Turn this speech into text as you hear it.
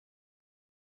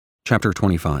Chapter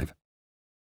 25.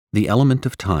 The Element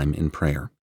of Time in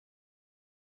Prayer.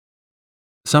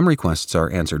 Some requests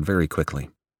are answered very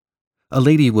quickly. A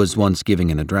lady was once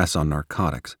giving an address on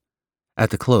narcotics.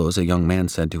 At the close, a young man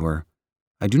said to her,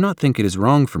 "I do not think it is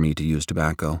wrong for me to use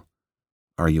tobacco."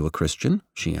 "Are you a Christian?"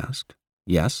 she asked.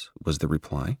 "Yes," was the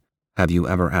reply. "Have you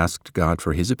ever asked God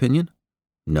for his opinion?"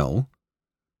 "No."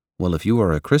 "Well, if you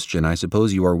are a Christian, I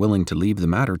suppose you are willing to leave the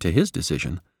matter to his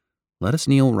decision. Let us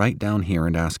kneel right down here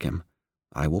and ask him.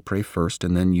 I will pray first,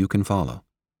 and then you can follow."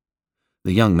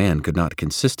 The young man could not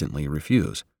consistently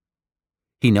refuse.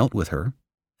 He knelt with her,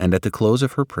 and at the close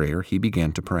of her prayer he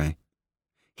began to pray.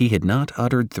 He had not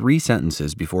uttered 3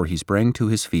 sentences before he sprang to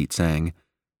his feet, saying,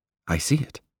 "I see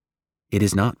it. It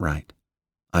is not right.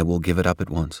 I will give it up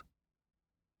at once."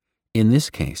 In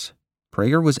this case,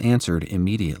 prayer was answered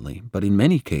immediately, but in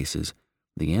many cases,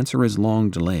 the answer is long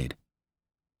delayed.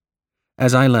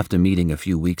 As I left a meeting a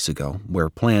few weeks ago, where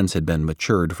plans had been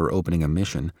matured for opening a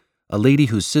mission, a lady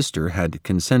whose sister had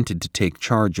consented to take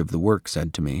charge of the work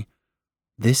said to me,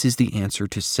 "This is the answer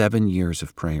to 7 years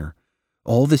of prayer.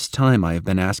 All this time I have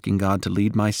been asking God to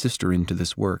lead my sister into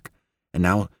this work, and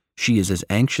now she is as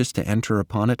anxious to enter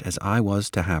upon it as I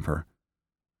was to have her."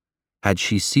 Had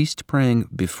she ceased praying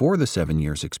before the 7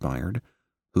 years expired,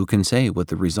 who can say what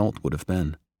the result would have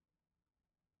been?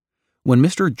 When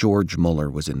Mr. George Muller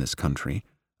was in this country,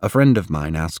 a friend of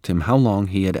mine asked him how long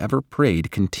he had ever prayed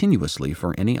continuously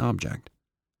for any object.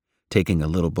 Taking a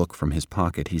little book from his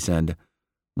pocket, he said,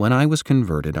 "When I was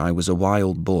converted, I was a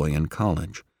wild boy in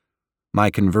college.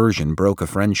 My conversion broke a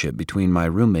friendship between my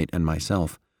roommate and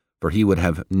myself, for he would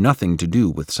have nothing to do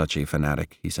with such a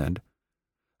fanatic," he said.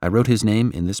 "I wrote his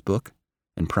name in this book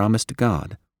and promised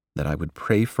God that I would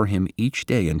pray for him each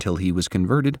day until he was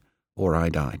converted or I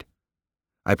died.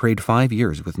 I prayed 5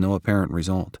 years with no apparent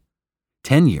result.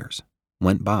 10 years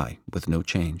went by with no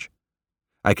change.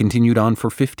 I continued on for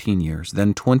 15 years,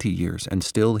 then 20 years, and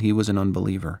still he was an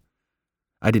unbeliever.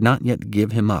 I did not yet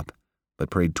give him up, but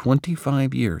prayed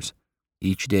 25 years,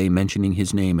 each day mentioning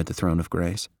his name at the throne of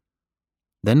grace.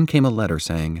 Then came a letter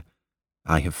saying,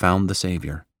 'I have found the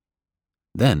Savior.'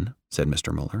 Then," said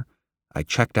Mr. Muller, "I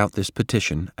checked out this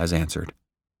petition as answered.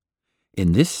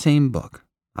 In this same book,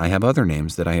 I have other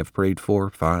names that I have prayed for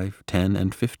 5, 10,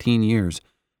 and 15 years,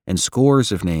 and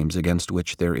scores of names against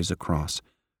which there is a cross,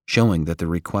 showing that the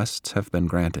requests have been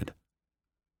granted."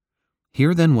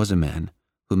 Here then was a man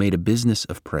who made a business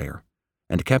of prayer,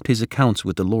 and kept his accounts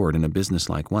with the Lord in a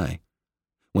businesslike way.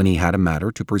 When he had a matter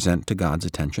to present to God's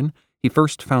attention, he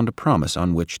first found a promise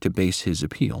on which to base his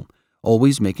appeal,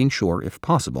 always making sure, if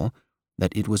possible,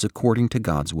 that it was according to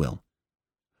God's will.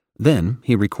 Then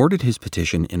he recorded his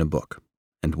petition in a book,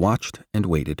 and watched and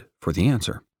waited for the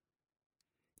answer.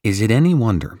 Is it any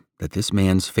wonder that this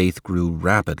man's faith grew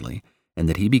rapidly and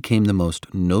that he became the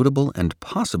most notable and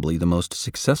possibly the most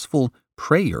successful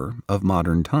prayer of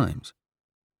modern times?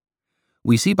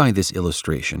 We see by this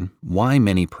illustration why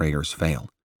many prayers fail.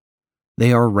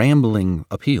 They are rambling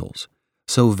appeals,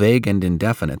 so vague and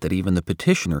indefinite that even the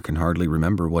petitioner can hardly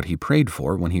remember what he prayed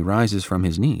for when he rises from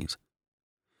his knees.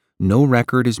 No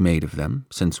record is made of them,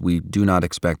 since we do not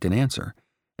expect an answer,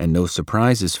 and no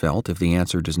surprise is felt if the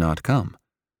answer does not come.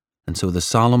 And so the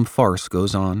solemn farce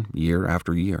goes on year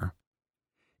after year.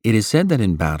 It is said that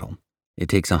in battle, it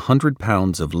takes 100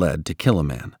 pounds of lead to kill a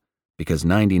man, because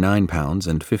 99 pounds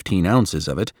and 15 ounces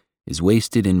of it is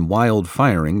wasted in wild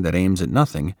firing that aims at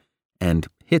nothing and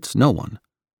hits no one.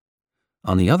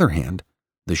 On the other hand,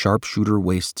 the sharpshooter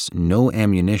wastes no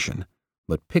ammunition,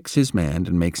 but picks his man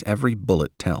and makes every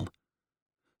bullet tell.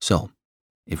 So,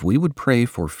 if we would pray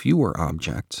for fewer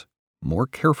objects, more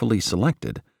carefully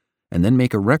selected, and then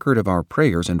make a record of our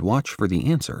prayers and watch for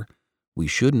the answer, we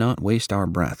should not waste our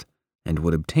breath and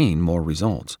would obtain more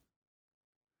results.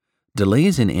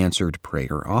 Delays in answered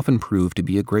prayer often prove to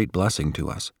be a great blessing to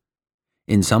us.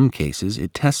 In some cases,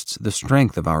 it tests the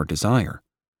strength of our desire.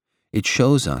 It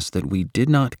shows us that we did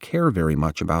not care very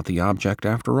much about the object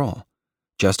after all,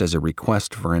 just as a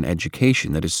request for an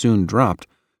education that is soon dropped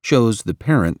shows the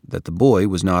parent that the boy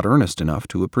was not earnest enough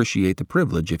to appreciate the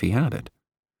privilege if he had it.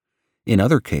 In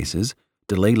other cases,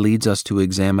 delay leads us to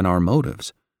examine our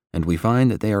motives, and we find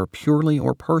that they are purely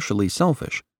or partially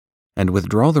selfish, and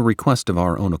withdraw the request of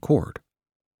our own accord.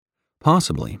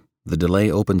 Possibly, the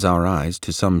delay opens our eyes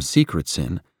to some secret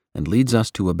sin and leads us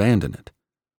to abandon it.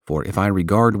 For if I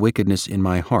regard wickedness in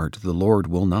my heart, the Lord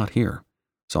will not hear.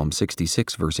 Psalm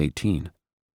 66, verse 18.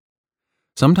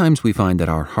 Sometimes we find that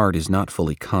our heart is not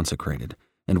fully consecrated,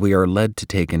 and we are led to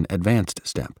take an advanced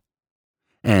step.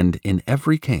 And in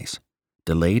every case,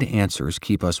 delayed answers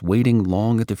keep us waiting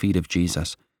long at the feet of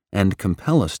Jesus and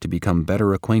compel us to become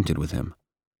better acquainted with him.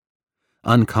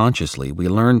 Unconsciously, we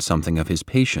learn something of his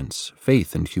patience,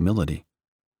 faith, and humility.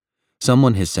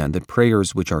 Someone has said that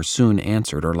prayers which are soon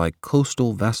answered are like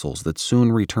coastal vessels that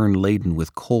soon return laden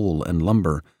with coal and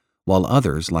lumber, while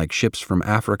others, like ships from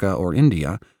Africa or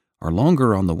India, are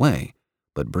longer on the way,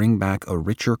 but bring back a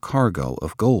richer cargo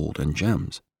of gold and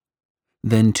gems.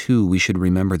 Then, too, we should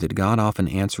remember that God often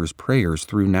answers prayers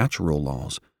through natural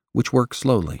laws, which work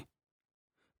slowly.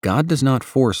 God does not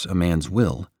force a man's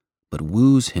will, but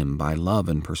woos him by love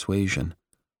and persuasion.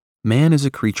 Man is a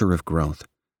creature of growth,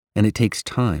 and it takes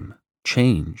time,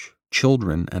 change,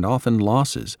 children, and often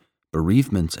losses,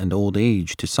 bereavements, and old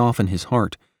age to soften his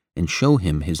heart and show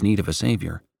him his need of a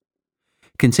Savior.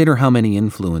 Consider how many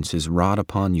influences wrought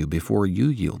upon you before you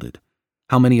yielded,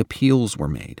 how many appeals were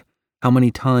made, how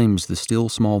many times the still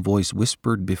small voice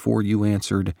whispered before you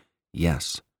answered,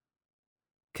 yes.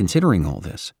 Considering all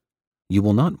this, you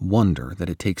will not wonder that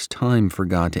it takes time for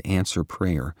God to answer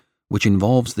prayer, which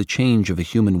involves the change of a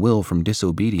human will from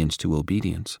disobedience to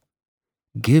obedience.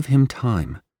 Give him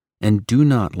time, and do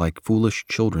not, like foolish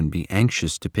children, be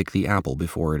anxious to pick the apple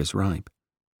before it is ripe.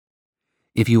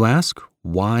 If you ask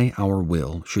why our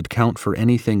will should count for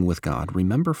anything with God,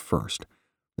 remember first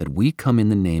that we come in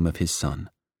the name of his Son,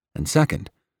 and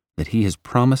second, that he has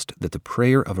promised that the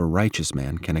prayer of a righteous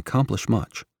man can accomplish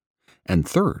much, and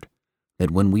third,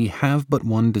 that when we have but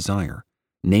one desire,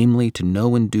 namely to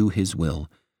know and do his will,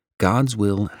 God's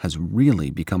will has really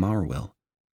become our will.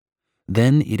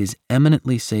 Then it is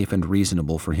eminently safe and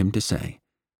reasonable for him to say,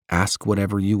 "Ask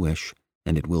whatever you wish,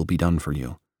 and it will be done for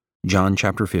you." John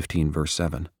chapter 15, verse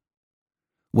 7.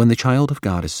 When the child of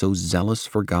God is so zealous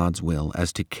for God's will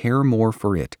as to care more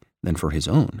for it than for his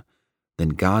own, then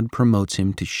God promotes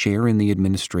him to share in the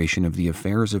administration of the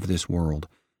affairs of this world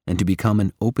and to become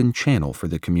an open channel for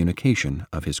the communication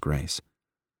of his grace.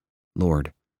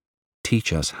 Lord,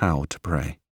 teach us how to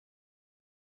pray.